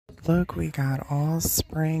Look, we got all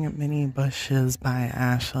spring mini bushes by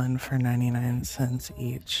Ashland for 99 cents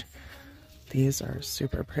each. These are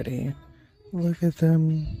super pretty. Look at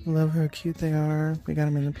them. Love how cute they are. We got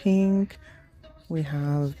them in the pink. We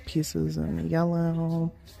have pieces in the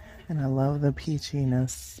yellow. And I love the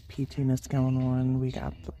peachiness going on. We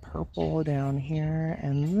got the purple down here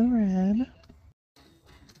and the red.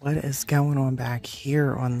 What is going on back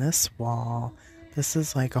here on this wall? This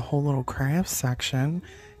is like a whole little craft section.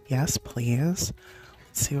 Yes, please.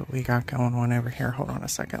 Let's see what we got going on over here. Hold on a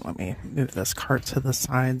second. Let me move this cart to the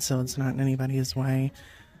side so it's not in anybody's way.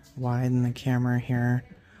 Widen the camera here.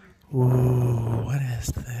 Ooh, what is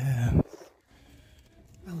this?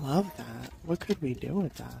 I love that. What could we do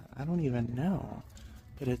with that? I don't even know.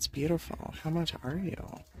 But it's beautiful. How much are you?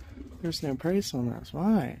 There's no price on this.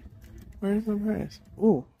 Why? Where's the price?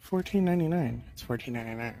 Ooh, $14.99. It's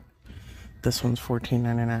 $14.99. This one's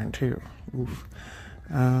 $14.99 too. Oof.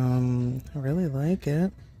 I really like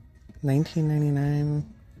it. $19.99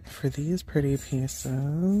 for these pretty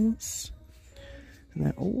pieces. And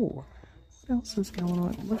then, oh, what else is going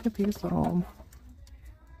on? Look at these little,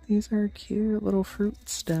 these are cute little fruit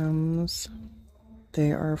stems.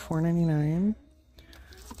 They are $4.99.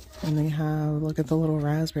 And they have, look at the little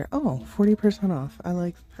raspberry. Oh, 40% off. I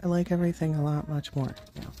like everything a lot much more.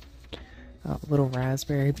 Yeah. Little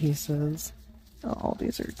raspberry pieces. Oh,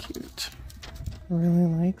 these are cute. I really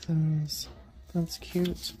like those. That's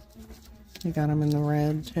cute. We got them in the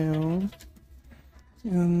red too.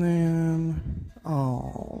 And then,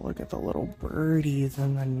 oh, look at the little birdies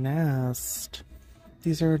in the nest.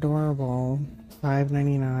 These are adorable.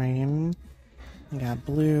 $5.99. We got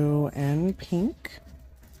blue and pink.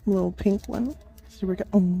 Little pink one. So we got,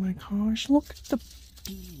 oh my gosh, look at the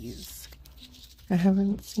bees. I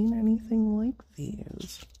haven't seen anything like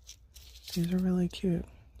these. These are really cute.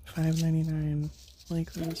 $5.99.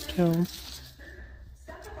 Like those too.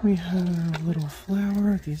 We have a little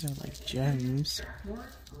flower. These are like gems.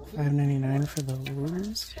 $5.99 for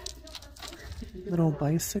those. Little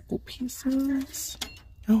bicycle pieces.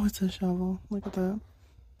 Oh, it's a shovel. Look at that.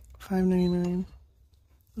 $5.99.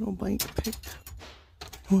 Little bike pick.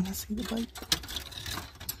 I want to see the bike.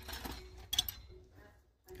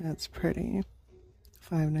 That's pretty.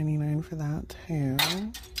 $5.99 for that too.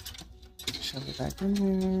 Shove it back in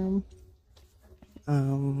there.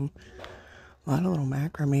 A lot of little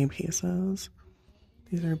macrame pieces.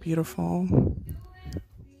 These are beautiful.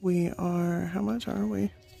 We are, how much are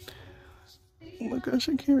we? Oh my gosh,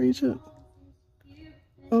 I can't reach it.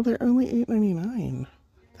 Oh, they're only $8.99.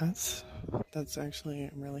 That's actually,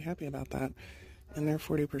 I'm really happy about that. And they're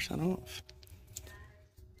 40% off.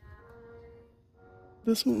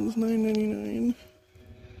 This one's $9.99.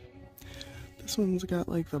 This one's got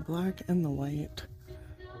like the black and the white.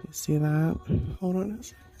 You see that? Hold on a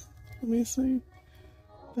second. Let me see.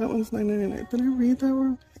 That one's $9.99. Did I read that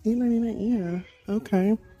one? $8.99. Yeah.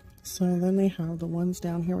 Okay. So then they have the ones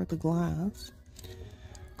down here with the glass.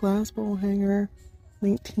 Glass bowl hanger,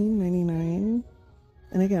 $19.99.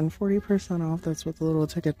 And again, 40% off. That's what the little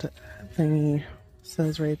ticket thingy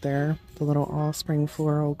says right there. The little All Spring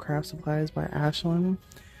Floral Craft Supplies by Ashland.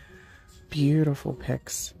 Beautiful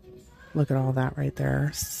picks. Look at all that right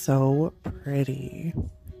there. So pretty.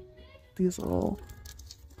 These little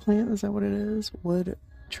plant, is that what it is? Wood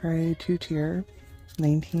tray 2-tier,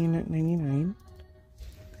 $19.99.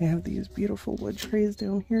 They have these beautiful wood trays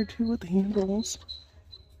down here too with the handles.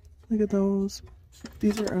 Look at those.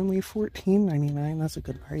 These are only $14.99. That's a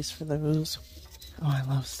good price for those. Oh, I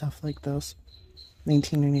love stuff like this.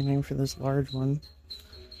 $19.99 for this large one.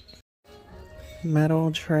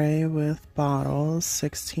 Metal tray with bottles,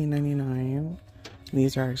 $16.99.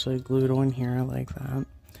 These are actually glued on here. I like that.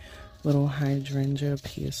 Little hydrangea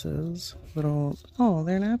pieces. Little, oh,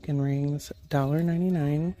 they're napkin rings.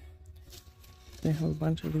 $1.99. They have a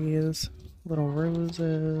bunch of these. Little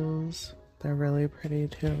roses. They're really pretty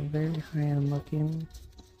too. Very high-end looking.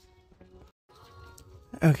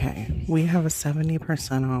 Okay, we have a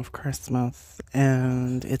 70% off Christmas,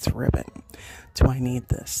 and it's ribbon. Do I need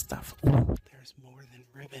this stuff? Oh, there's more than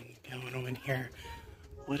ribbon going on here.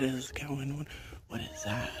 What is going on? What is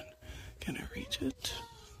that? Can I reach it?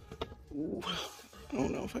 Ooh, I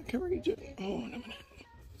don't know if I can reach it. Oh, in a minute.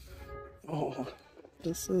 Oh,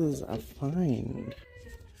 this is a find.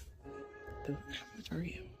 How much are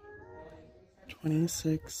you?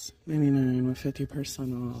 $26.99 with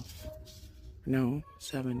 50% off. No,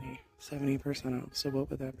 70% off. So what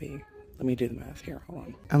would that be? Let me do the math here. Hold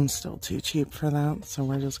on. I'm still too cheap for that, so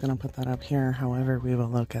we're just gonna put that up here. However, we will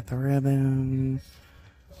look at the ribbon.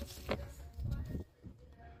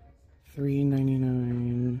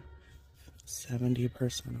 $3.99.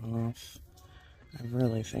 70% off. I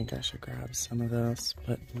really think I should grab some of this,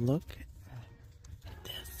 but look at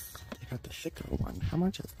this. They got the thicker one. How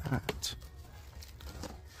much is that?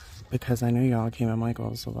 Because I know y'all came to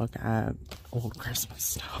Michael's to look at old Christmas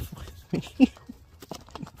stuff with me.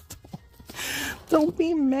 Don't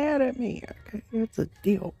be mad at me. Okay, it's a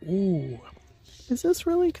deal. Ooh. Is this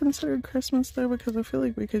really considered Christmas though? Because I feel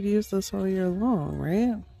like we could use this all year long,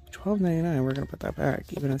 right? $12.99. We're gonna put that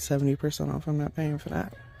back. Even at 70% off, I'm not paying for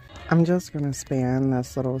that. I'm just gonna span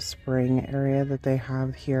this little spring area that they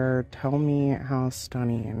have here. Tell me how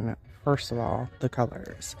stunning. First of all, the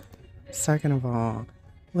colors. Second of all,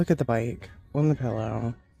 look at the bike on the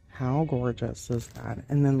pillow. How gorgeous is that?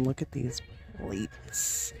 And then look at these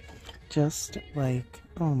plates. Just like,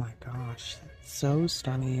 oh my gosh, so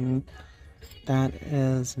stunning. That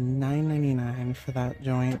is $9.99 for that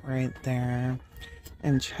joint right there.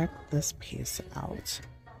 And check this piece out.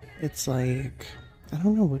 It's like, I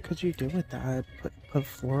don't know, what could you do with that? Put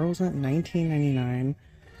florals in it, $19.99.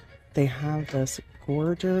 They have this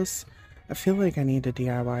gorgeous, I feel like I need to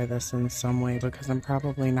DIY this in some way because I'm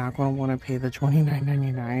probably not going to want to pay the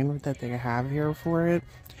 $29.99 that they have here for it.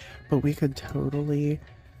 But we could totally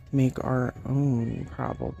make our own,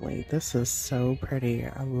 probably. This is so pretty.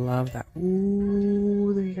 I love that.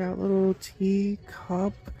 Ooh, they got little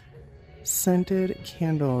teacup scented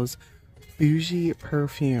candles. Bougie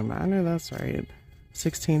perfume. I know that's right.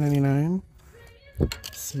 $16.99.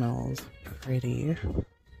 Smells pretty.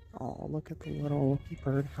 Oh, look at the little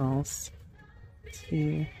birdhouse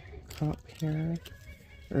teacup here.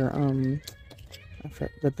 Or, I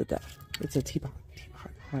forget it's a teapot.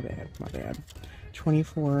 My bad.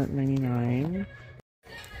 $24.99.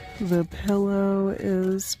 The pillow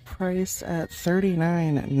is priced at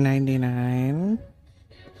 $39.99.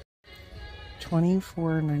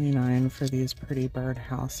 $24.99 for these pretty bird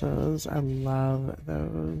houses. I love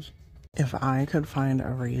those. If I could find a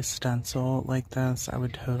raised stencil like this, I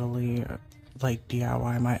would totally like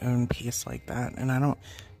DIY my own piece like that. And I don't,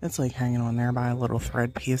 it's like hanging on there by a little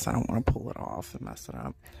thread piece. I don't want to pull it off and mess it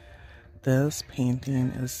up. This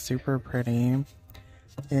painting is super pretty.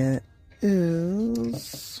 It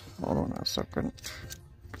is, hold on a second,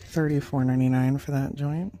 $34.99 for that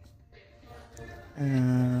joint.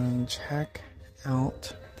 And check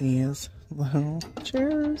out these little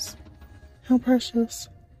chairs. How precious.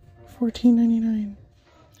 $14.99.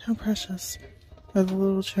 How precious are the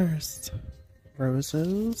little chairs.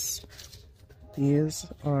 Roses. These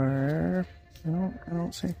are, I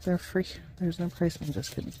don't think they're free. There's no price. I'm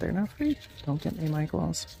just kidding. They're not free. Don't get me,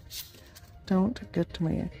 Michael's. Don't get to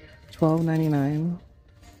me. $12.99.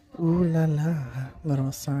 Ooh la la.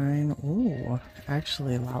 Little sign. Ooh.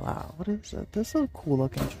 Actually, la la. What is it? This is a cool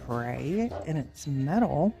looking tray. And it's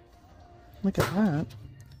metal. Look at that.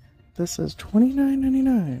 This is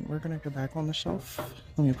 $29.99. We're going to go back on the shelf.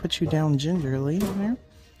 Let me put you down gingerly in there.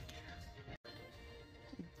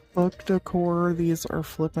 Book decor. These are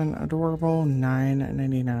flippin' adorable.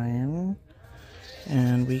 $9.99.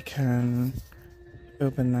 And we can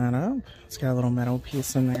open that up. It's got a little metal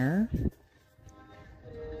piece in there.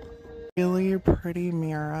 Really pretty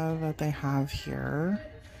mirror that they have here.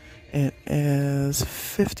 It is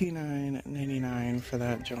 $59.99 for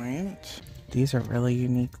that joint. These are really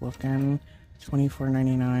unique looking.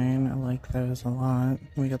 $24.99. I like those a lot.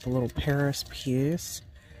 We got the little Paris piece.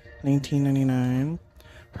 $19.99.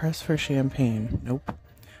 Press for champagne. Nope.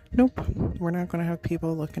 We're not going to have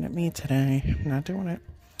people looking at me today. I'm not doing it.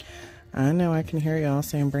 I know I can hear y'all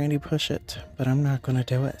saying, Brandy, push it, but I'm not going to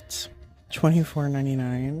do it.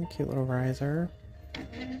 $24.99. Cute little riser.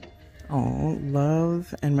 Oh,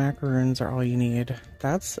 love and macaroons are all you need.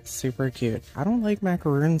 That's super cute. I don't like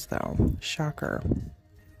macaroons though. Shocker.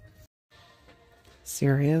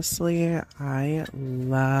 Seriously, I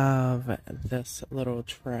love this little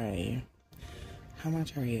tray. How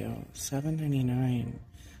much are you? $7.99.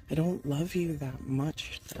 I don't love you that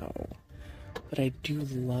much though, but I do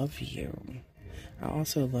love you. I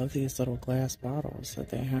also love these little glass bottles that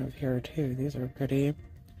they have here too. These are pretty.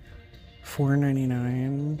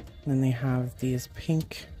 $4.99. Then they have these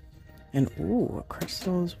pink and ooh,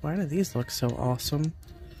 crystals. Why do these look so awesome?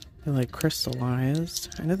 They're like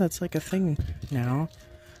crystallized. I know that's like a thing now.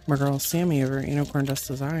 My girl Sammy over at Unicorn Dust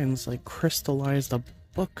Designs like crystallized a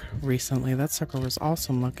book recently. That sucker was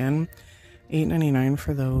awesome looking. $8.99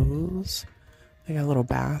 for those. They got little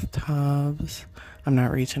bathtubs. I'm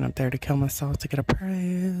not reaching up there to kill myself to get a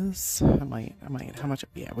prize. I might. How much?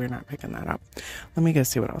 Yeah, we're not picking that up. Let me go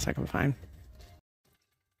see what else I can find.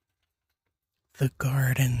 The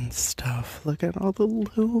garden stuff. Look at all the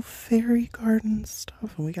little fairy garden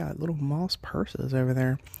stuff. And we got little moss purses over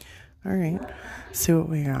there. All right, see what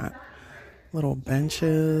we got. Little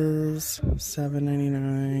benches,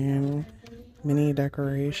 $7.99. Mini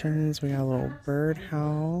decorations. We got a little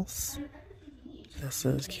birdhouse. This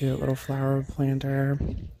is cute. Little flower planter.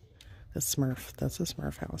 The Smurf. That's a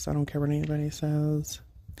Smurf house. I don't care what anybody says.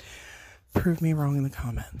 Prove me wrong in the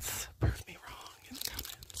comments. Prove me wrong in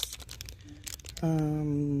the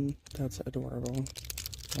comments. That's adorable.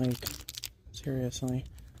 Like, seriously.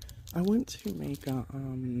 I went to make a,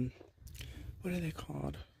 what are they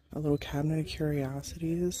called? A little cabinet of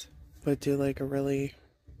curiosities, but do like a really,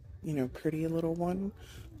 you know, pretty little one.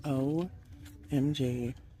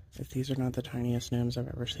 OMG. If these are not the tiniest gnomes I've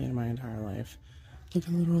ever seen in my entire life. Look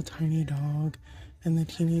at the little tiny dog, and the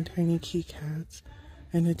teeny tiny key cats,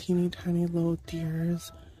 and the teeny tiny little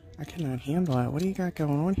deers. I cannot handle it. What do you got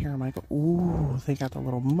going on here? I'm like, ooh, they got the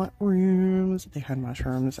little mushrooms. They had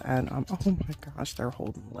mushrooms, and oh my gosh, they're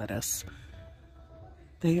holding lettuce.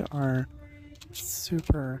 They are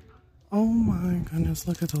super. Oh my goodness,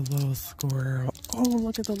 look at the little squirrel. Oh,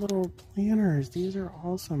 look at the little planters. These are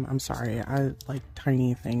awesome. I'm sorry, I like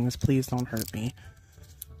tiny things. Please don't hurt me.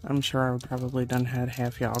 I'm sure I would probably done had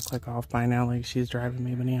half y'all click off by now, like she's driving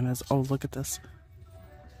me bananas. Oh, look at this.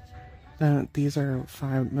 These are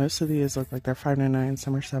most of these look like they're $5.99,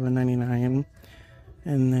 some are $7.99.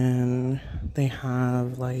 And then they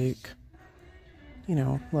have like, you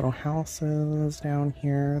know, little houses down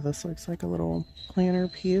here. This looks like a little planter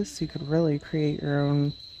piece. You could really create your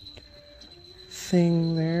own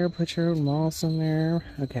thing there. Put your own moss in there.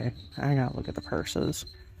 Okay, I gotta look at the purses.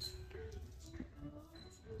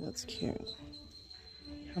 That's cute.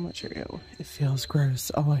 How much are you? It feels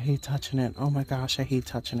gross. Oh, I hate touching it. Oh my gosh, I hate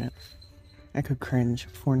touching it. I could cringe.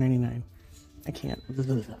 $4.99. I can't.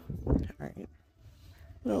 Alright.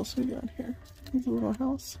 What else we got here? There's a little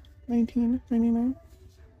house. $19.99.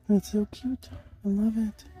 That's so cute. I love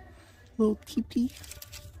it. Little teepee.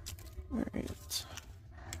 Alright.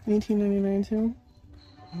 $19.99 too.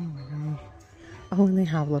 Oh my gosh. Oh, and they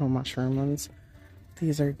have little mushroom ones.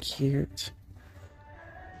 These are cute.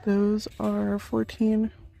 Those are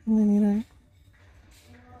 $14.99.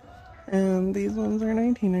 And these ones are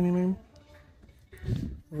 $19.99.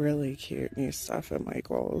 Really cute new stuff at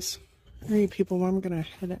Michael's. Alright people, I'm gonna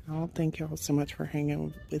head out. Thank y'all so much for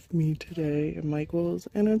hanging with me today at Michael's,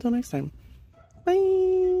 and until next time,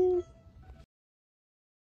 bye!